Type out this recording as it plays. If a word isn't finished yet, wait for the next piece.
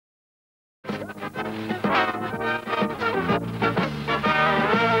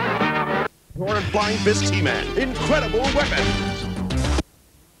Flying Fist He-Man. Incredible weapons.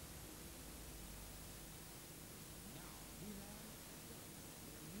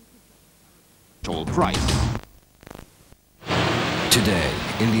 Price. Today,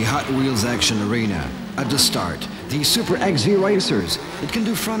 in the Hot Wheels action arena, at the start, the Super XV Racers. It can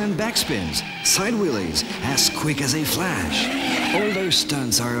do front and back spins, side wheelies, as quick as a flash. All their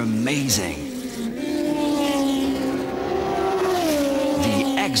stunts are amazing.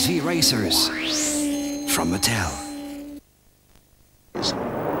 The XV Racers from Mattel.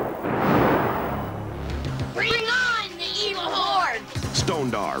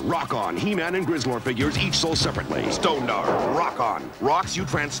 Stondar, Rock On, He-Man and Grizzlor figures each sold separately. Stondar, Rock On. Rocks you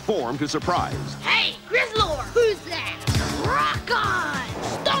transform to surprise. Hey, Grizzlor! Who's that? Rock On!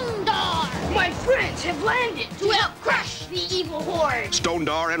 Stondar! My friends have landed to help crush the evil horde.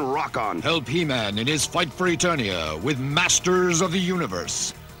 Stondar and Rock On. Help He-Man in his fight for Eternia with Masters of the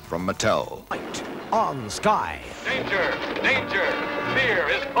Universe from Mattel. Light on Sky. Danger! Danger! Fear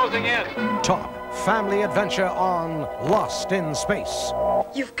is closing in. Top family adventure on Lost in Space.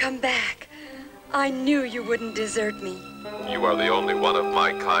 You've come back. I knew you wouldn't desert me. You are the only one of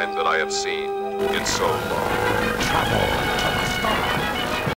my kind that I have seen in so long. Travel to the stars.